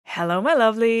Hello, my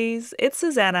lovelies! It's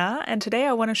Susanna, and today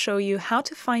I want to show you how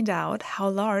to find out how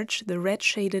large the red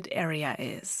shaded area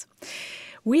is.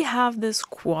 We have this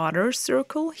quarter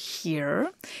circle here.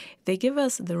 They give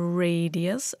us the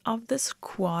radius of this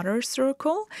quarter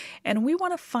circle, and we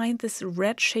want to find this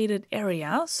red shaded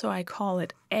area, so I call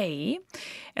it A.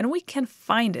 And we can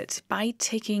find it by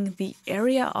taking the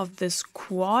area of this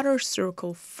quarter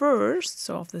circle first,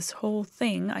 so of this whole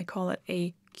thing, I call it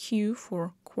AQ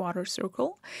for quarter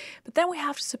circle, but then we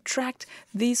have to subtract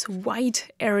these white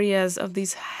areas of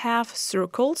these half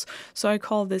circles. So I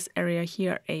call this area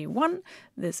here A1,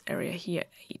 this area here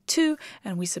A2,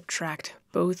 and we subtract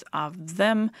both of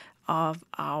them of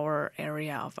our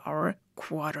area of our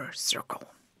quarter circle.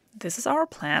 This is our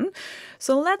plan.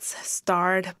 So let's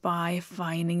start by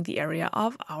finding the area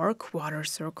of our quarter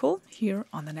circle here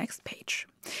on the next page.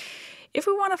 If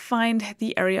we want to find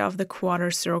the area of the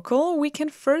quarter circle, we can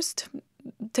first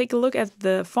take a look at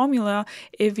the formula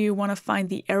if you want to find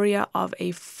the area of a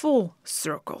full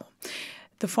circle.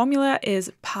 The formula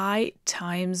is pi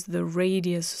times the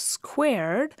radius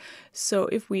squared. So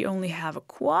if we only have a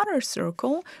quarter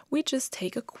circle, we just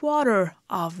take a quarter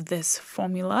of this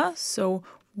formula. So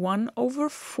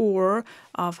 1/4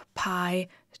 of pi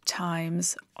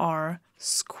times r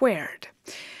squared.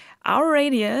 Our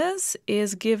radius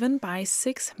is given by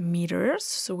 6 meters,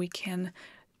 so we can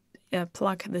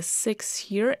plug the 6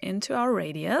 here into our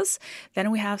radius. Then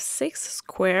we have 6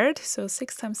 squared, so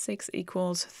 6 times 6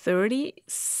 equals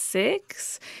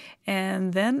 36.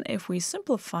 And then if we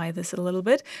simplify this a little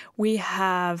bit, we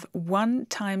have 1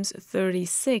 times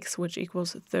 36, which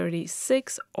equals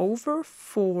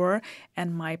 36/4,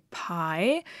 and my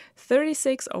pi,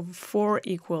 36/4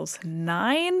 equals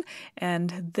 9,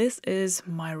 and this is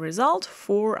my result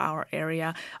for our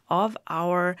area of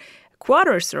our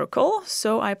quarter circle.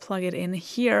 So I plug it in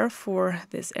here for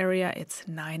this area, it's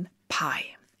 9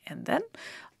 pi. And then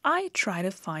I try to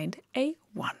find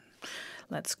A1.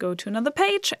 Let's go to another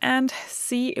page and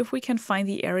see if we can find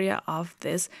the area of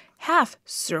this half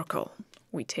circle.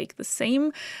 We take the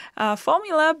same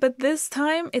formula, but this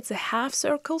time it's a half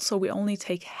circle, so we only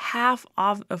take half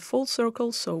of a full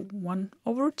circle, so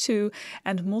 1/2,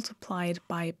 and multiply it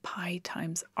by pi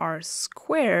times r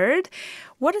squared.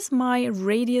 What is my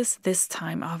radius this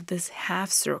time of this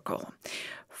half circle?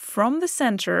 From the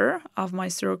center of my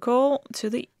circle to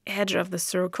the edge of the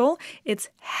circle, it's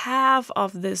half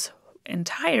of this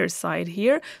entire side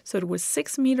here, so it was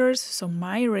 6 meters, so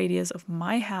my radius of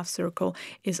my half circle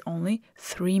is only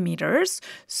 3 meters.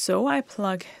 So I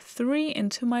plug 3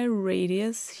 into my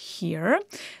radius here.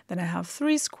 Then I have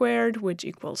 3 squared, which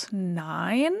equals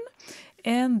 9.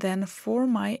 And then for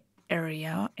my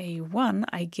area A1,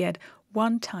 I get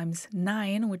 1 times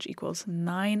 9, which equals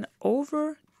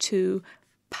 9/2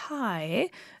 pi,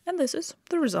 and this is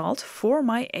the result for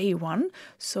my A1.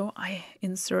 So I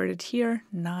inserted here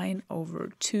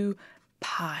 9/2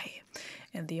 pi.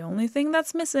 And the only thing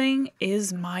that's missing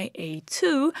is my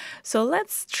A2. So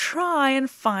let's try and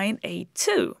find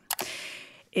A2.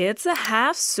 It's a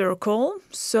half circle,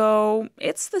 so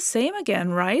it's the same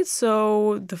again, right?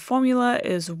 So the formula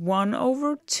is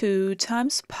 1/2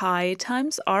 times pi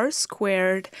times r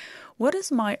squared. What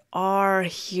is my r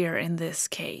here in this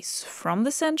case? From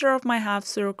the center of my half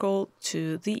circle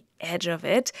to the edge of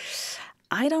it.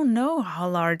 I don't know how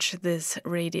large this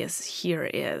radius here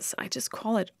is. I just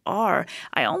call it r.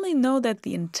 I only know that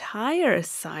the entire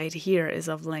side here is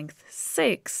of length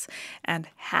 6, and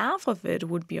half of it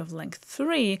would be of length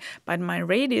 3, but my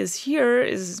radius here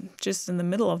is just in the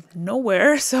middle of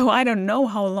nowhere, so I don't know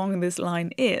how long this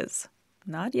line is.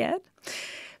 Not yet.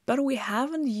 But we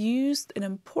haven't used an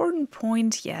important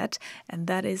point yet, and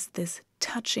that is this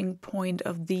touching point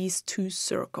of these two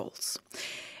circles.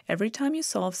 Every time you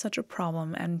solve such a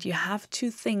problem and you have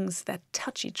two things that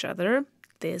touch each other,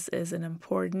 this is an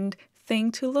important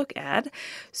thing to look at.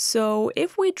 So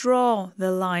if we draw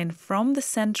the line from the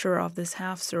center of this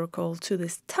half circle to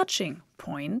this touching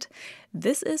point,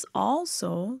 this is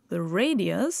also the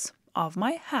radius of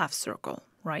my half circle,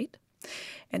 right?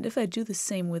 And if I do the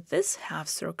same with this half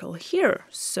circle here,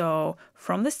 so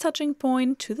from this touching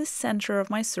point to the center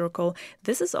of my circle,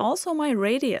 this is also my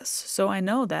radius, so I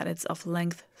know that it's of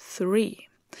length 3.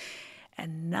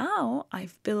 And now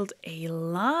I've built a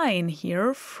line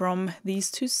here from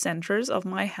these two centers of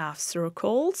my half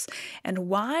circles. And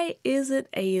why is it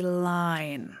a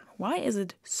line? Why is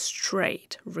it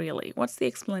straight, really? What's the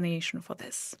explanation for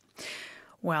this?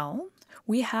 Well,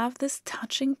 we have this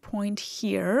touching point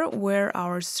here where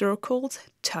our circles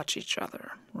touch each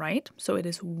other, right? So it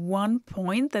is one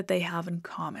point that they have in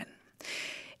common.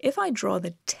 If I draw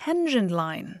the tangent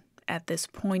line at this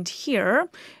point here,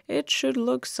 it should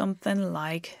look something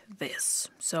like this.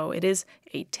 So it is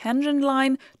a tangent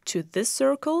line to this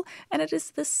circle, and it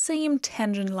is the same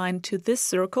tangent line to this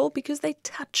circle because they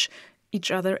touch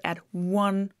each other at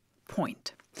one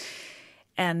point.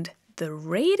 And the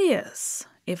radius,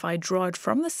 if I draw it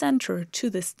from the center to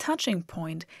this touching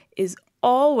point, is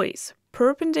always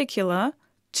perpendicular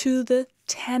to the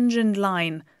tangent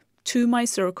line to my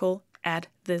circle at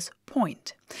this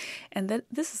point. And that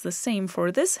this is the same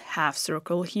for this half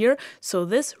circle here. So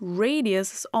this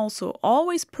radius is also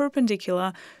always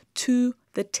perpendicular to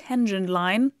the tangent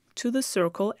line to the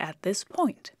circle at this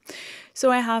point. So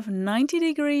I have 90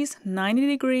 degrees, 90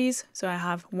 degrees, so I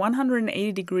have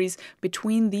 180 degrees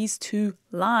between these two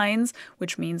lines,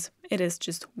 which means it is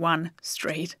just one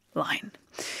straight line.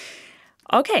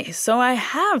 Okay, so I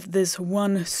have this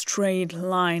one straight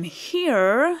line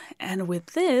here, and with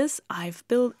this I've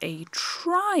built a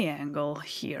triangle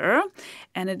here,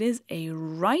 and it is a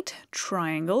right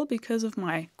triangle because of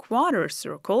my quarter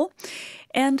circle.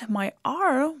 And my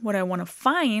r, what I want to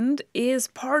find, is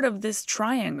part of this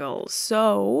triangle.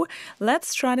 So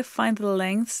let's try to find the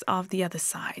lengths of the other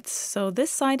sides. So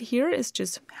this side here is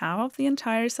just half of the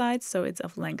entire side, so it's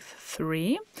of length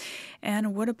 3.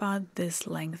 And what about this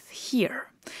length here?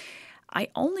 I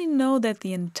only know that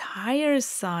the entire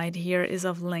side here is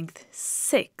of length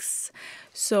 6.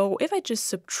 So if I just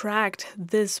subtract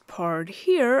this part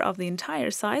here of the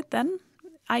entire side, then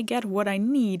I get what I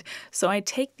need. So I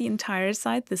take the entire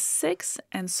side, the 6,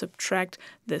 and subtract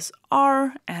this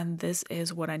r, and this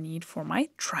is what I need for my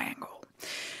triangle.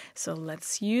 So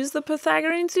let's use the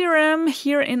Pythagorean theorem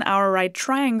here in our right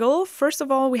triangle. First of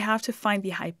all, we have to find the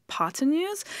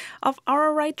hypotenuse of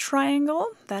our right triangle.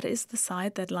 That is the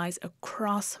side that lies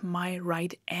across my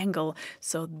right angle.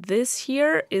 So this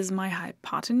here is my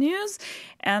hypotenuse.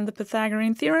 And the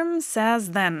Pythagorean theorem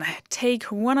says then, take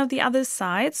one of the other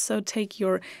sides. So take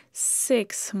your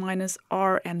 6 minus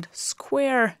r and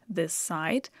square this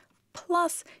side,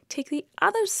 plus take the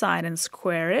other side and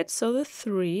square it, so the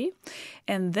 3,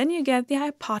 and then you get the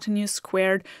hypotenuse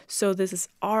squared, so this is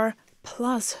r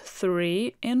plus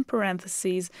 3 in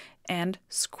parentheses, and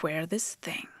square this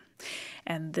thing.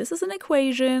 And this is an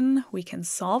equation. We can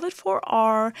solve it for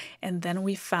r, and then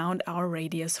we found our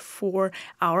radius for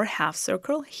our half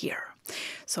circle here.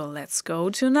 So let's go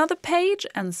to another page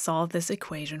and solve this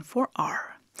equation for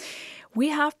r. We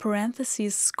have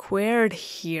parentheses squared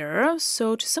here,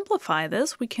 so to simplify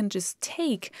this, we can just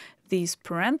take these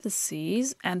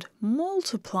parentheses and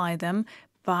multiply them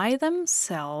by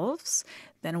themselves.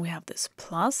 Then we have this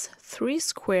plus 3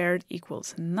 squared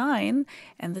equals 9,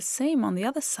 and the same on the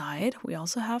other side. We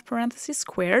also have parentheses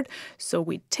squared, so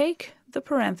we take the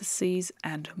parentheses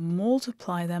and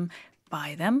multiply them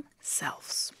by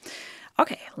themselves.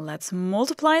 Okay, let's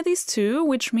multiply these two,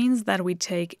 which means that we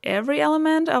take every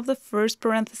element of the first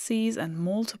parentheses and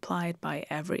multiply it by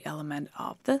every element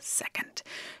of the second.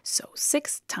 So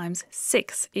 6 times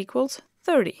 6 equals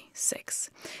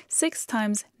 36. 6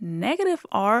 times negative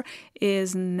r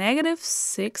is negative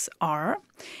 6r.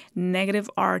 Negative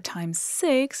r times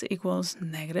 6 equals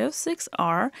negative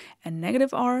 6r. And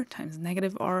negative r times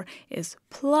negative r is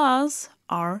plus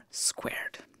r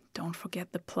squared. Don't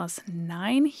forget the plus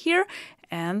 9 here,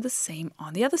 and the same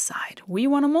on the other side. We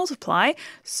want to multiply,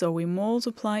 so we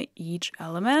multiply each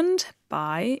element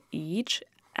by each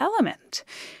element.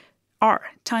 R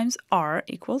times r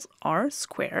equals r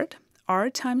squared. R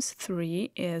times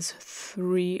 3 is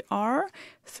 3r.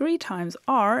 3 times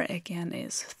r again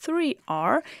is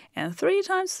 3r. And 3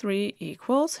 times 3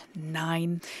 equals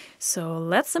 9. So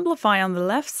let's simplify on the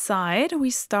left side. We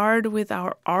start with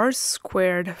our r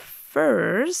squared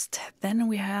first, then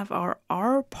we have our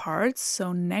r parts,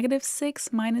 so negative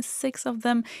 6 minus 6 of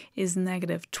them is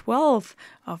negative 12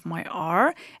 of my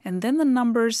r, and then the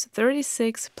numbers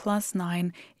 36 plus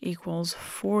 9 equals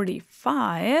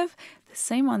 45. The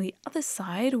same on the other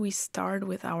side, we start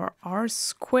with our r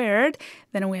squared,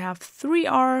 then we have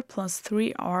 3r plus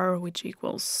 3r, which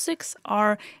equals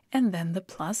 6r, and then the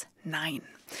plus 9.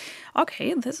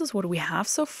 Okay, this is what we have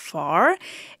so far.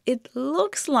 It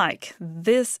looks like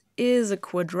this is a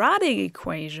quadratic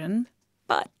equation,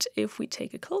 but if we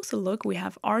take a closer look, we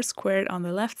have r squared on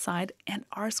the left side and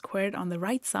r squared on the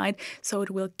right side, so it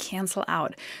will cancel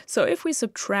out. So if we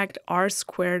subtract r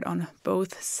squared on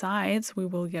both sides, we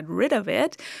will get rid of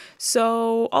it.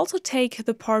 So also take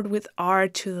the part with r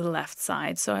to the left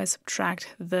side. So I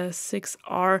subtract the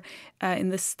 6r in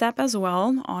this step as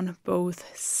well on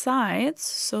both sides,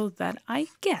 so that I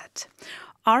get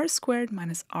r squared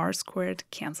minus r squared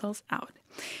cancels out.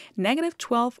 Negative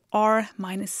 12r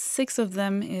minus 6 of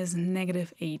them is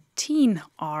negative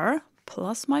 18r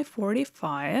plus my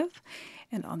 45.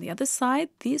 And on the other side,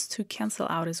 these two cancel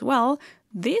out as well.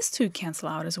 These two cancel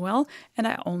out as well. And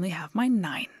I only have my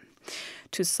 9.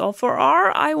 To solve for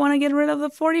r, I want to get rid of the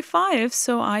 45,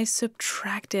 so I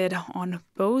subtracted on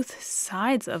both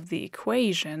sides of the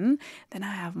equation. Then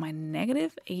I have my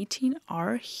negative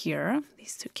 18r here.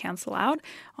 These two cancel out.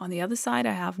 On the other side,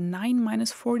 I have 9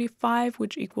 minus 45,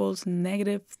 which equals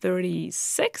negative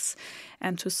 36.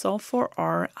 And to solve for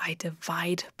r, I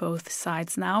divide both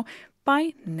sides now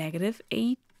by negative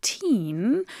 18.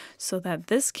 So that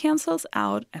this cancels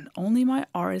out and only my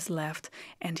r is left.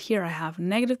 And here I have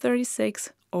negative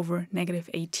 36 over negative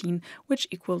 18, which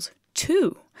equals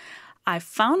 2. I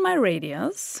found my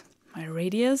radius. My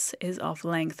radius is of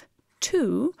length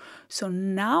 2. So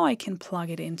now I can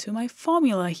plug it into my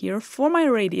formula here for my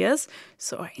radius.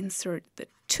 So I insert the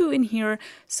 2 in here.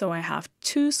 So I have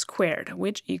 2 squared,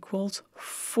 which equals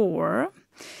 4.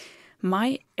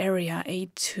 My area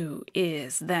A2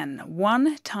 is then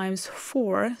 1 times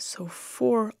 4, so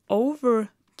 4 over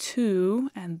 2,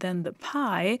 and then the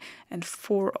pi, and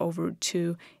 4 over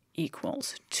 2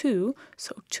 equals 2.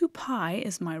 So 2 pi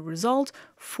is my result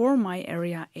for my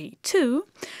area A2.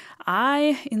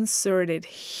 I insert it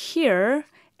here,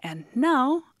 and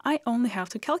now I only have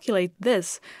to calculate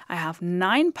this. I have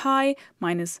 9 pi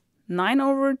minus 9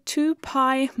 over 2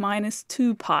 pi minus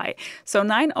 2 pi. So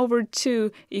 9 over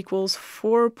 2 equals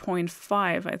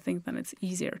 4.5. I think then it's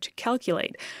easier to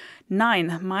calculate.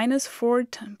 9 minus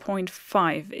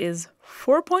 4.5 is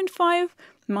 4.5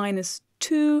 minus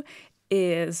 2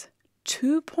 is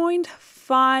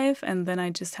 2.5. And then I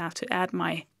just have to add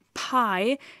my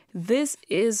pi. This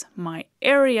is my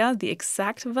area, the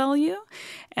exact value.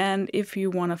 And if you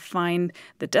want to find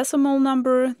the decimal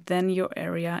number, then your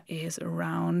area is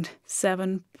around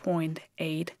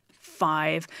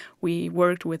 7.85. We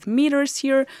worked with meters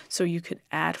here, so you could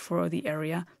add for the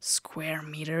area square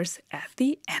meters at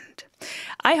the end.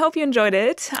 I hope you enjoyed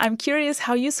it. I'm curious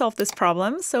how you solved this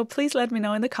problem, so please let me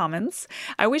know in the comments.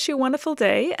 I wish you a wonderful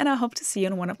day, and I hope to see you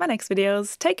in one of my next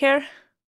videos. Take care!